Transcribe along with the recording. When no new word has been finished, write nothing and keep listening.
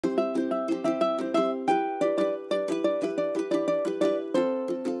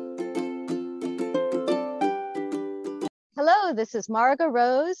Hello, this is Margo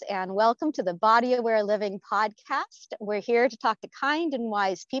Rose, and welcome to the Body Aware Living podcast. We're here to talk to kind and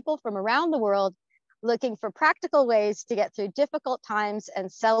wise people from around the world looking for practical ways to get through difficult times and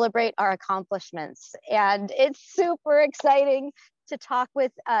celebrate our accomplishments. And it's super exciting to talk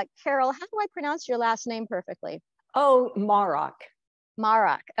with Carol. How do I pronounce your last name perfectly? Oh, Marak.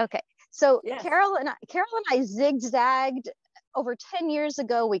 Marak. Okay. So Yes. Carol and I zigzagged over 10 years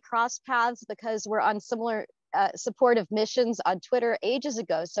ago. We crossed paths because we're on similar supportive missions on Twitter ages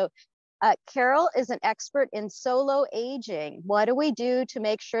ago. So Carol is an expert in solo aging. What do we do to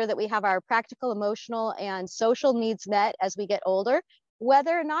make sure that we have our practical, emotional, and social needs met as we get older?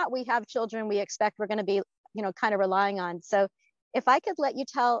 Whether or not we have children, we expect we're going to be, kind of relying on. So if I could let you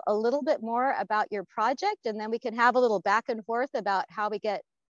tell a little bit more about your project, and then we can have a little back and forth about how we get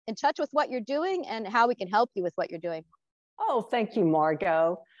in touch with what you're doing and how we can help you with what you're doing. Oh, thank you,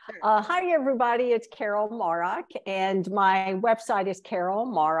 Margo. Sure. Hi, everybody. It's Carol Marak, and my website is Carol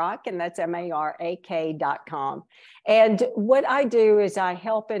Marak, and that's MARAK.com. And what I do is I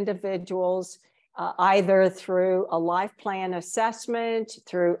help individuals either through a life plan assessment,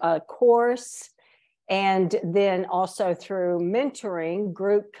 through a course, and then also through mentoring,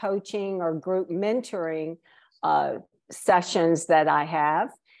 group coaching or group mentoring sessions that I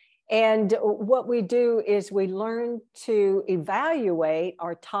have. And what we do is we learn to evaluate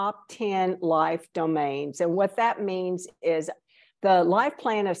our top 10 life domains. And what that means is the life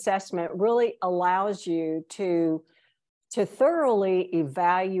plan assessment really allows you to thoroughly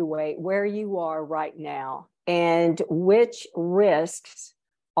evaluate where you are right now and which risks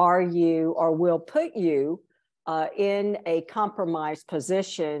are you or will put you in a compromised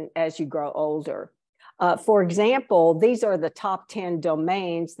position as you grow older. For example, these are the top 10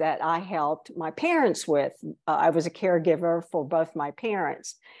 domains that I helped my parents with. I was a caregiver for both my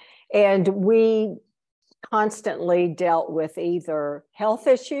parents, and we constantly dealt with either health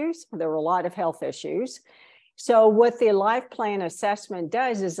issues. There were a lot of health issues. So what the life plan assessment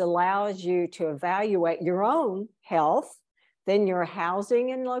does is allows you to evaluate your own health, then your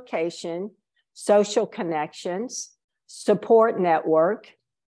housing and location, social connections, support network,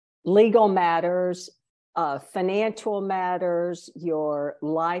 legal matters, financial matters, your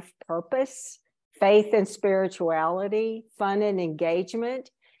life purpose, faith and spirituality, fun and engagement,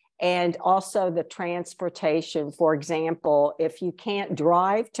 and also the transportation. For example, if you can't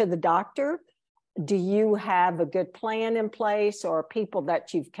drive to the doctor, do you have a good plan in place or people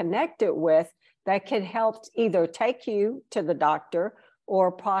that you've connected with that could help either take you to the doctor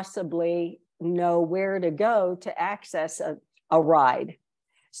or possibly know where to go to access a ride?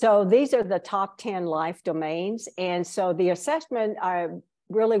 So these are the top 10 life domains. And so the assessment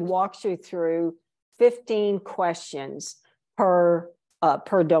really walks you through 15 questions per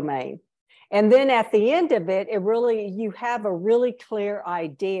domain. And then at the end of it, you have a really clear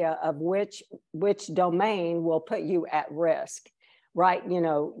idea of which domain will put you at risk, right?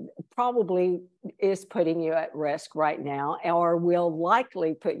 Probably is putting you at risk right now, or will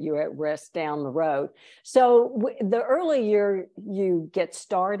likely put you at risk down the road. So the earlier you get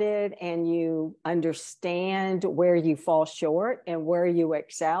started and you understand where you fall short and where you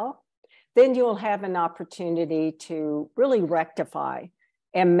excel, then you'll have an opportunity to really rectify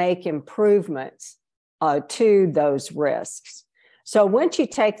and make improvements to those risks. So once you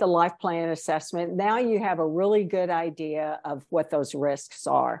take the life plan assessment, now you have a really good idea of what those risks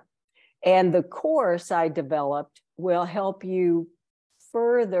are. And the course I developed will help you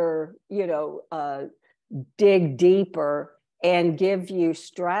further, dig deeper and give you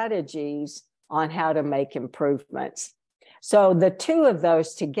strategies on how to make improvements. So the two of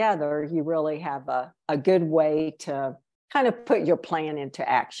those together, you really have a good way to kind of put your plan into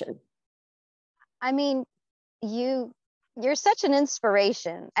action. I mean, you're such an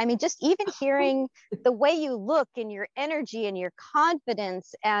inspiration. I mean, just even hearing the way you look and your energy and your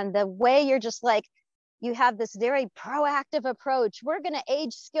confidence and the way you're just like, you have this very proactive approach. We're going to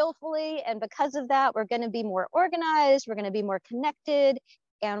age skillfully. And because of that, we're going to be more organized. We're going to be more connected.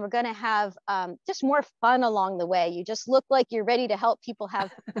 And we're going to have just more fun along the way. You just look like you're ready to help people have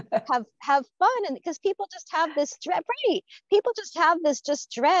fun. And because people just have this dread, right? People just have this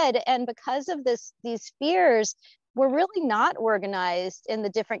dread. And because of these fears, we're really not organized in the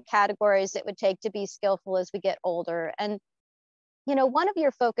different categories it would take to be skillful as we get older. And, one of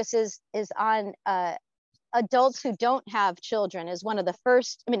your focuses is on adults who don't have children is one of the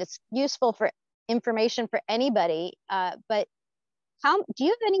first. I mean, it's useful for information for anybody, but do you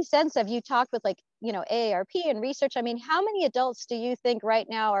have any sense of, you talked with AARP and research, I mean, how many adults do you think right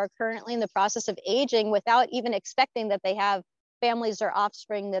now are currently in the process of aging without even expecting that they have families or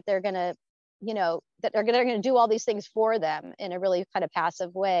offspring that they're going to you know, that they're going to do all these things for them in a really kind of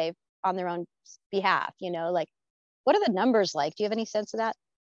passive way on their own behalf, you know, like, what are the numbers like? Do you have any sense of that?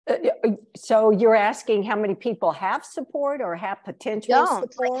 So you're asking how many people have support or have potential Don't.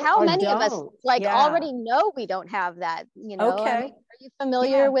 Like, support how or many of us don't? like Yeah. already know we don't have that, you know? I mean, Okay. are you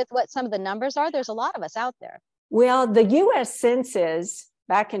familiar Yeah. with what some of the numbers are? There's a lot of us out there. Well, the US Census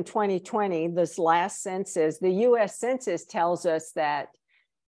back in 2020, this last census, the US Census tells us that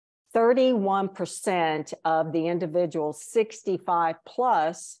 31% of the individuals 65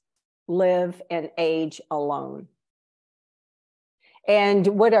 plus live and age alone. And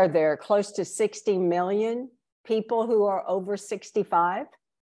what are there? Close to 60 million people who are over 65?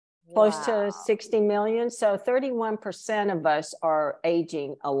 Close to 60 million. So 31% of us are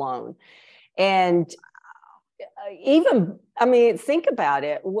aging alone. And even, I mean, think about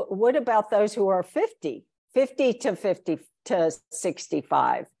it. What about those who are 50 to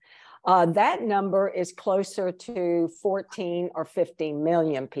 65? That number is closer to 14 or 15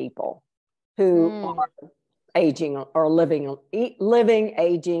 million people who are aging or living,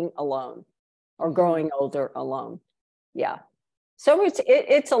 aging alone, or growing older alone. Yeah. So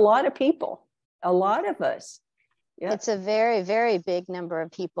it's a lot of people, a lot of us. Yeah. It's a very, very big number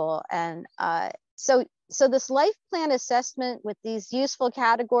of people. And so this life plan assessment with these useful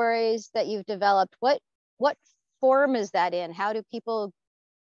categories that you've developed, what form is that in? How do people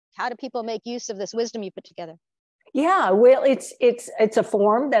make use of this wisdom you put together? Yeah, well, it's a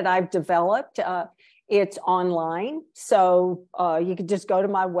form that I've developed. It's online, so you can just go to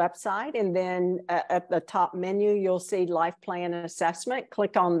my website, and then at the top menu, you'll see Life Plan Assessment.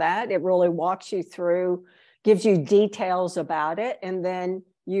 Click on that. It really walks you through, gives you details about it, and then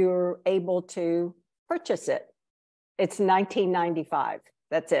you're able to purchase it. It's $19.95.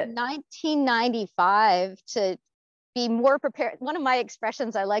 That's it. $19.95 to be more prepared. One of my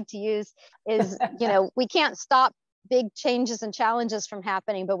expressions I like to use is, you know, we can't stop big changes and challenges from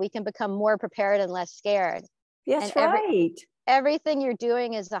happening, but we can become more prepared and less scared. That's right. Everything you're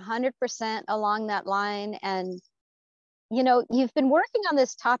doing is 100% along that line. And, you know, you've been working on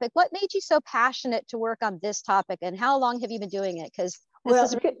this topic. What made you so passionate to work on this topic, and how long have you been doing it? Because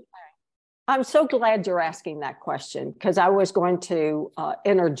this is really I'm so glad you're asking that question, because I was going to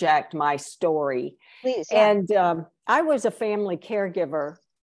interject my story. Please. Yeah. And I was a family caregiver.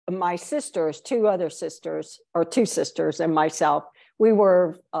 My sisters, two sisters and myself, we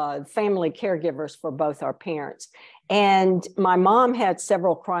were family caregivers for both our parents. And my mom had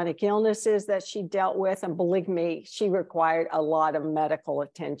several chronic illnesses that she dealt with. And believe me, she required a lot of medical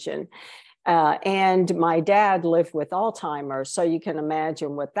attention. And my dad lived with Alzheimer's. So you can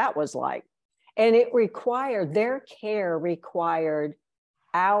imagine what that was like. And their care required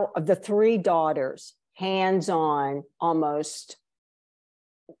the three daughters hands-on almost,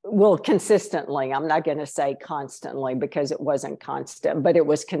 well, consistently. I'm not going to say constantly, because it wasn't constant, but it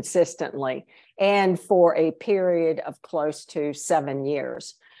was consistently, and for a period of close to 7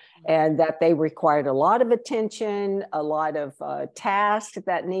 years. And that they required a lot of attention, a lot of tasks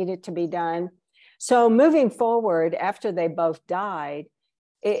that needed to be done. So moving forward, after they both died,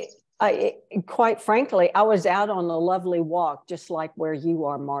 quite frankly, I was out on a lovely walk, just like where you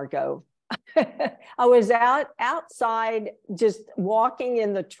are, Margo. I was outside, just walking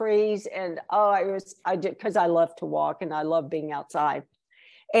in the trees, and because I love to walk and I love being outside.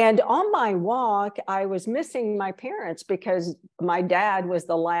 And on my walk, I was missing my parents, because my dad was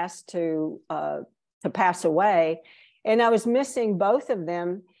the last to pass away, and I was missing both of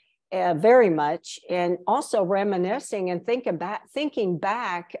them very much, and also reminiscing and thinking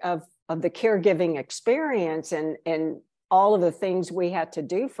back of the caregiving experience and all of the things we had to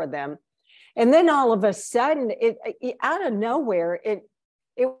do for them. And then all of a sudden, it out of nowhere, it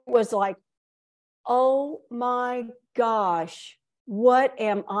was like, oh my gosh, what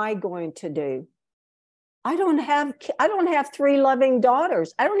am I going to do? I don't have three loving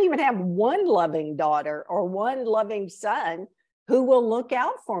daughters. I don't even have one loving daughter or one loving son who will look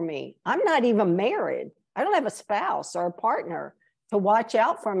out for me. I'm not even married. I don't have a spouse or a partner to watch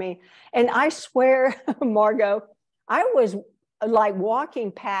out for me. And I swear, Margo, I was like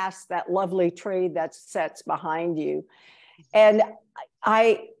walking past that lovely tree that sits behind you, and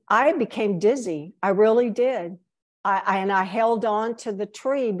I became dizzy. I really did. I held on to the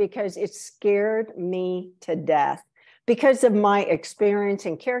tree because it scared me to death, because of my experience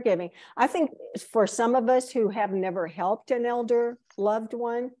in caregiving. I think for some of us who have never helped an elder loved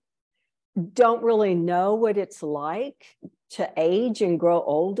one, don't really know what it's like to age and grow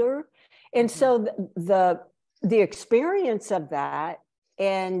older. And so the experience of that,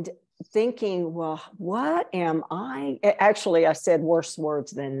 and thinking, well, what am I? Actually, I said worse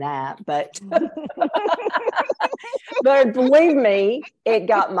words than that, but but believe me, it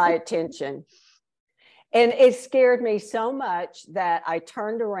got my attention. And it scared me so much that I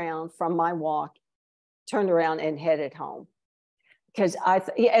turned around from my walk, turned around and headed home. Because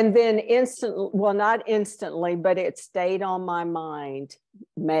and then instantly, well, not instantly, but it stayed on my mind.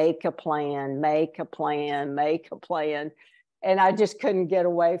 Make a plan, make a plan, make a plan. And I just couldn't get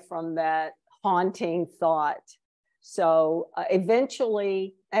away from that haunting thought. So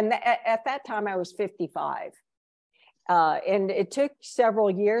eventually, and at that time I was 55. And it took several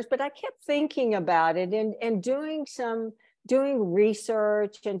years, but I kept thinking about it and doing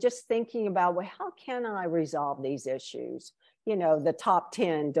research and just thinking about, well, how can I resolve these issues? You know, the top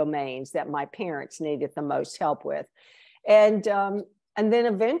 10 domains that my parents needed the most help with. And then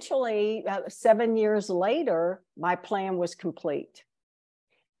eventually, 7 years later, my plan was complete.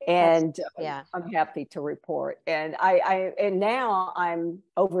 And yeah, I'm happy to report. And and now I'm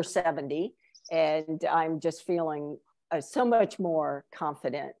over 70, and I'm just feeling so much more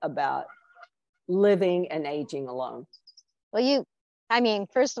confident about living and aging alone. well, I mean,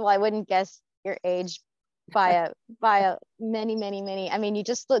 first of all, I wouldn't guess your age by a many. I mean, you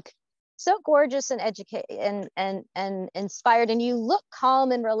just look so gorgeous and educated and inspired, and you look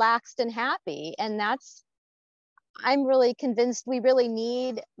calm and relaxed and happy. And I'm really convinced we really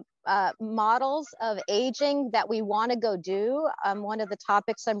need models of aging that we want to go do. One of the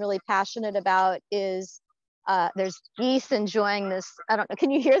topics I'm really passionate about is there's geese enjoying this. I don't know.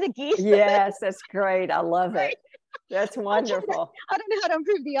 Can you hear the geese? Yes, that's great. I love it. That's wonderful. I don't know how to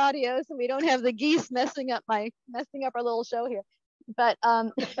improve the audio so we don't have the geese messing up our little show here. But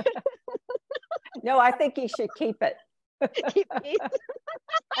no, I think you should keep it. keep geese.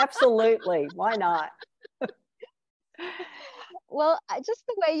 Absolutely. Why not? Well, just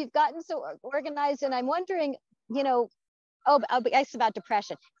the way you've gotten so organized, and I'm wondering, I guess about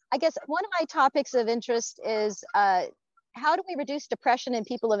depression. I guess one of my topics of interest is how do we reduce depression in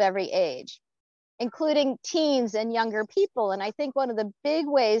people of every age, including teens and younger people? And I think one of the big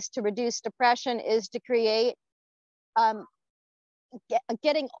ways to reduce depression is to create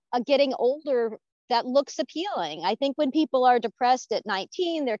getting older that looks appealing. I think when people are depressed at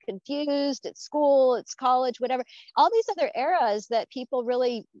 19, they're confused at school, it's college, whatever, all these other eras that people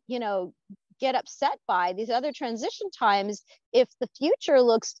really, get upset by, these other transition times. If the future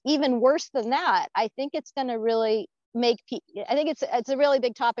looks even worse than that, I think it's going to really make people, I think it's a really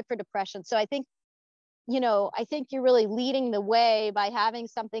big topic for depression. So I think, I think you're really leading the way by having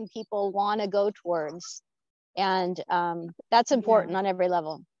something people want to go towards. And that's important on every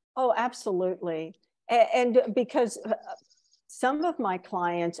level. Oh, absolutely. And because some of my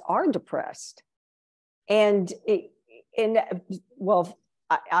clients are depressed, and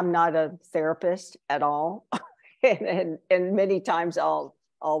I'm not a therapist at all, and many times I'll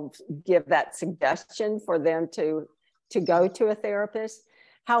give that suggestion for them to go to a therapist.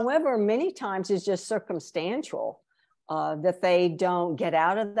 However, many times it's just circumstantial. That they don't get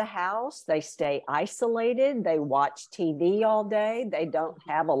out of the house, they stay isolated, they watch TV all day, they don't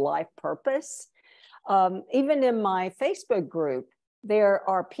have a life purpose. Even in my Facebook group, there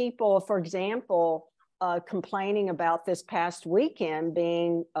are people, for example, complaining about this past weekend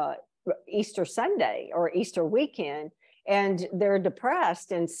being Easter Sunday or Easter weekend, and they're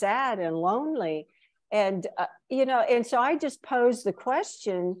depressed and sad and lonely. And, and so I just posed the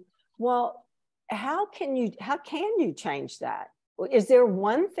question, well, how can you change that? Is there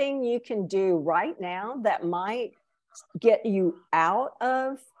one thing you can do right now that might get you out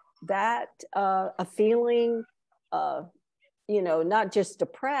of that a feeling not just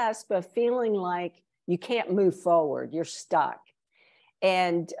depressed, but feeling like you can't move forward, you're stuck?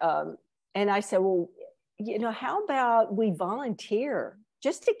 And I said, well, how about we volunteer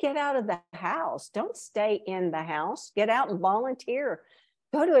just to get out of the house? Don't stay in the house, get out and volunteer.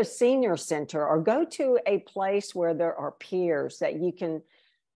 Go to a senior center or go to a place where there are peers that you can,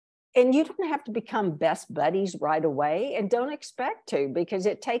 and you don't have to become best buddies right away, and don't expect to, because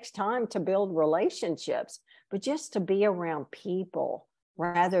it takes time to build relationships, but just to be around people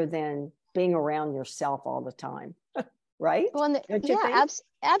rather than being around yourself all the time. Right? Well,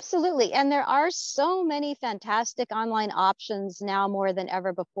 absolutely. And there are so many fantastic online options now more than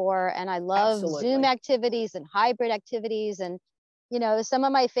ever before. And I love Zoom activities and hybrid activities. And some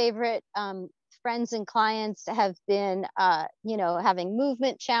of my favorite friends and clients have been, having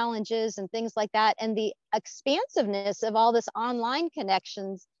movement challenges and things like that. And the expansiveness of all this online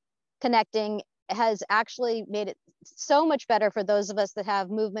connecting has actually made it so much better for those of us that have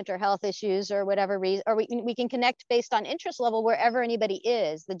movement or health issues or whatever reason, or we can connect based on interest level wherever anybody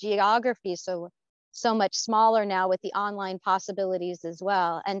is. The geography is so much smaller now with the online possibilities as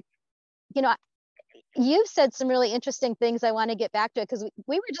well. And you know, you've said some really interesting things I want to get back to, because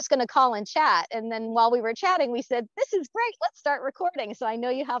we were just going to call and chat, and then while we were chatting we said, this is great, let's start recording. So I know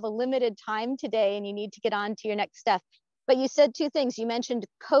you have a limited time today and you need to get on to your next step, but you said two things. You mentioned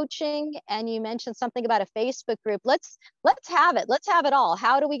coaching and you mentioned something about a Facebook group. Let's have it all.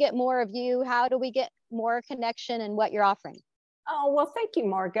 How do we get more of you? How do we get more connection and what you're offering? Oh, well, thank you,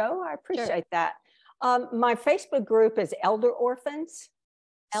 Margo. I appreciate Sure. that. My Facebook group is Elder Orphans.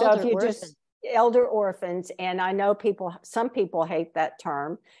 So if you just Elder Orphans, and I know some people hate that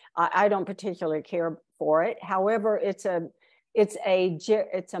term. I don't particularly care for it. However, it's a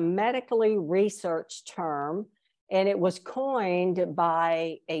medically researched term, and it was coined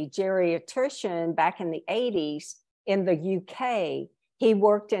by a geriatrician back in the 80s in the UK. He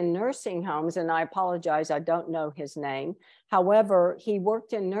worked in nursing homes, and I apologize, I don't know his name. However, he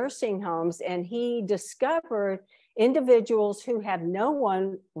worked in nursing homes, and he discovered individuals who have no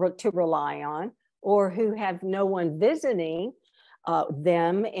one to rely on, or who have no one visiting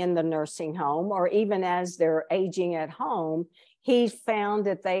them in the nursing home, or even as they're aging at home. He found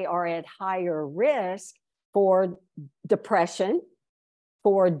that they are at higher risk for depression,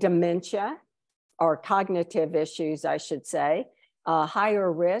 for dementia, or cognitive issues, I should say,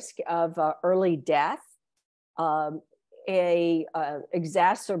 higher risk of early death,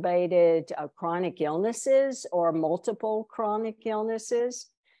 exacerbated chronic illnesses or multiple chronic illnesses,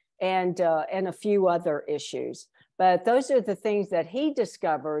 and a few other issues. But those are the things that he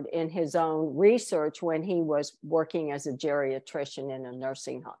discovered in his own research when he was working as a geriatrician in a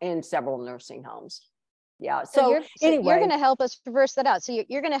nursing home, in several nursing homes. Yeah. So anyway, you're going to help us reverse that out. So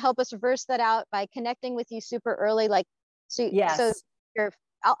you're going to help us reverse that out by connecting with you super early, yes. So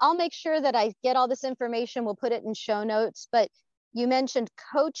I'll make sure that I get all this information. We'll put it in show notes. But you mentioned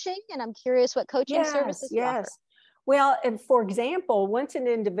coaching, and I'm curious what coaching services you offer. Well, for example, once an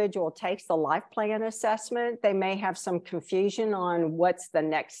individual takes the life plan assessment, they may have some confusion on what's the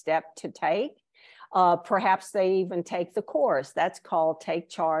next step to take. Perhaps they even take the course. That's called Take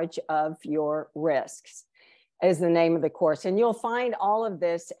Charge of Your Risks, is the name of the course. And you'll find all of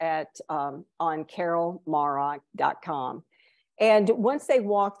this on carolmarak.com. And once they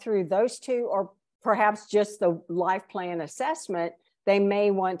walk through those two, or perhaps just the life plan assessment, they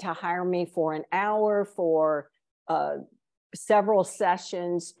may want to hire me for an hour for several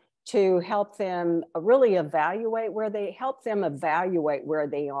sessions to help them really evaluate where they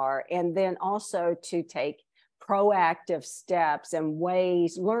are, and then also to take proactive steps and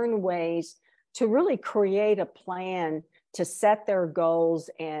learn ways to really create a plan to set their goals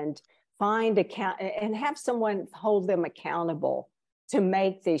and and have someone hold them accountable to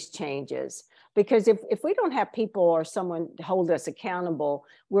make these changes. Because if we don't have people or someone to hold us accountable,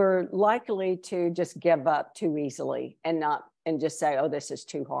 we're likely to just give up too easily and just say, oh, this is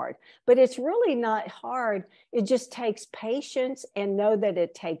too hard. But it's really not hard. It just takes patience, and know that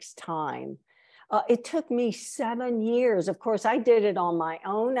it takes time. It took me 7 years. Of course, I did it on my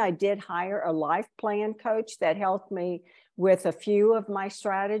own. I did hire a life plan coach that helped me with a few of my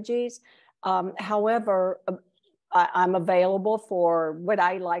strategies. However, I'm available for what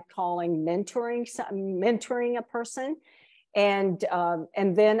I like calling mentoring a person. And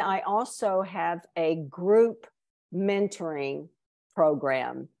then I also have a group mentoring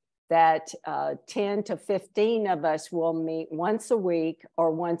program that 10 to 15 of us will meet once a week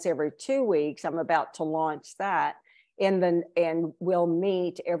or once every 2 weeks. I'm about to launch that. And we'll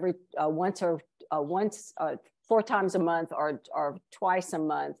meet every once 4 times a month or twice a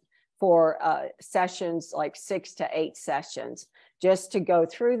month for sessions, like 6 to 8 sessions, just to go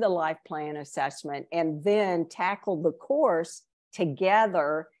through the life plan assessment and then tackle the course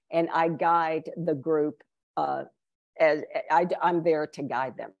together. And I guide the group as I'm there to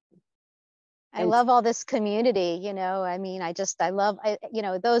guide them. I love all this community, you know. I mean, I love, you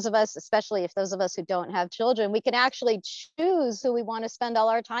know, those of us, especially if those of us who don't have children, we can actually choose who we want to spend all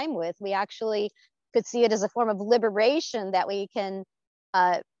our time with. We actually could see it as a form of liberation that we can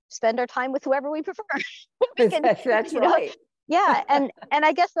spend our time with whoever we prefer. That's right. Yeah. And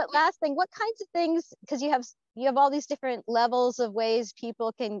I guess that last thing, what kinds of things, because you have all these different levels of ways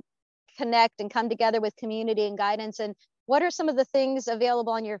people can connect and come together with community and guidance. And what are some of the things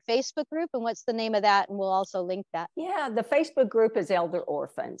available on your Facebook group, and what's the name of that? And we'll also link that. Yeah, the Facebook group is Elder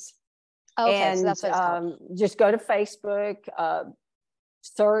Orphans. Okay, and so that's what it's called. Just go to Facebook,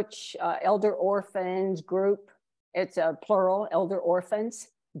 search Elder Orphans group. It's a plural, Elder Orphans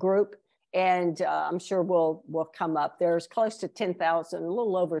group, And I'm sure we'll come up. There's close to 10,000, a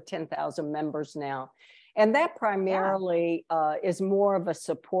little over 10,000 members now. And that primarily is more of a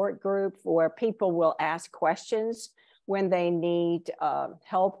support group where people will ask questions when they need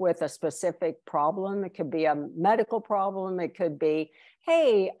help with a specific problem. It could be a medical problem. It could be,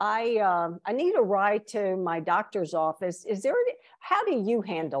 hey, I need a ride to my doctor's office. How do you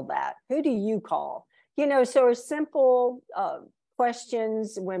handle that? Who do you call? You know, so simple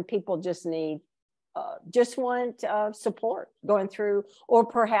questions when people just want support going through, or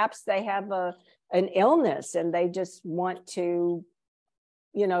perhaps they have an illness and they just want to,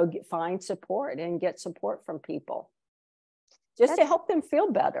 you know, find support and get support from people just to help them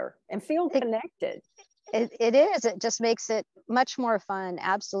feel better and feel connected. It is. It just makes it much more fun.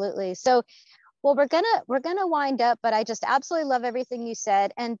 Absolutely. So, well, we're gonna wind up, but I just absolutely love everything you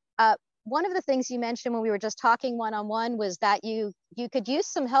said. And one of the things you mentioned when we were just talking one-on-one was that you could use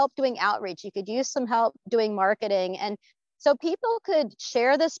some help doing outreach. You could use some help doing marketing. And so people could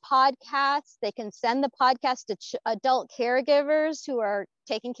share this podcast. They can send the podcast to adult caregivers who are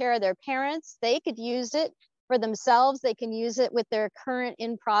taking care of their parents. They could use it for themselves. They can use it with their current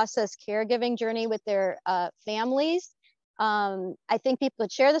in-process caregiving journey with their families. I think people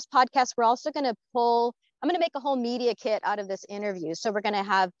could share this podcast. We're also going to I'm going to make a whole media kit out of this interview. So we're going to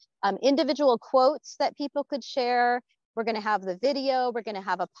have individual quotes that people could share. We're going to have the video. We're going to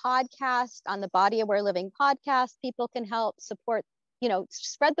have a podcast on the Body Aware Living podcast. People can help support, you know,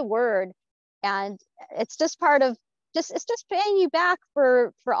 spread the word. And it's just part of it's just paying you back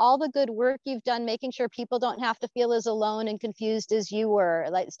for all the good work you've done, making sure people don't have to feel as alone and confused as you were.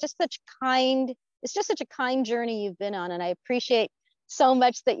 Like, it's just such a kind journey you've been on. And I appreciate so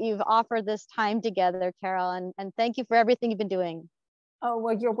much that you've offered this time together, Carol, and thank you for everything you've been doing. Oh,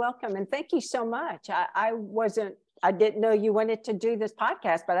 well, you're welcome. And thank you so much. I didn't know you wanted to do this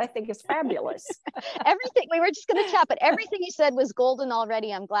podcast, but I think it's fabulous. Everything, we were just going to chat, but everything you said was golden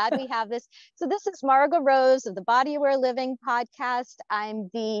already. I'm glad we have this. So this is Margo Rose of the Body Aware Living podcast. I'm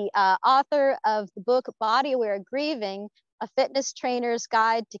the author of the book, Body Aware Grieving, A Fitness Trainer's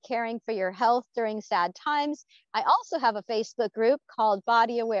Guide to Caring for Your Health During Sad Times. I also have a Facebook group called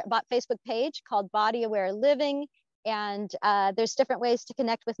Facebook page called Body Aware Living. And there's different ways to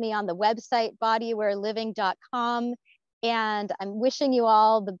connect with me on the website, bodyawareliving.com. And I'm wishing you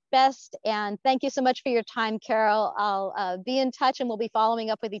all the best. And thank you so much for your time, Carol. I'll be in touch and we'll be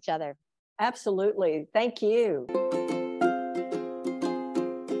following up with each other. Absolutely. Thank you.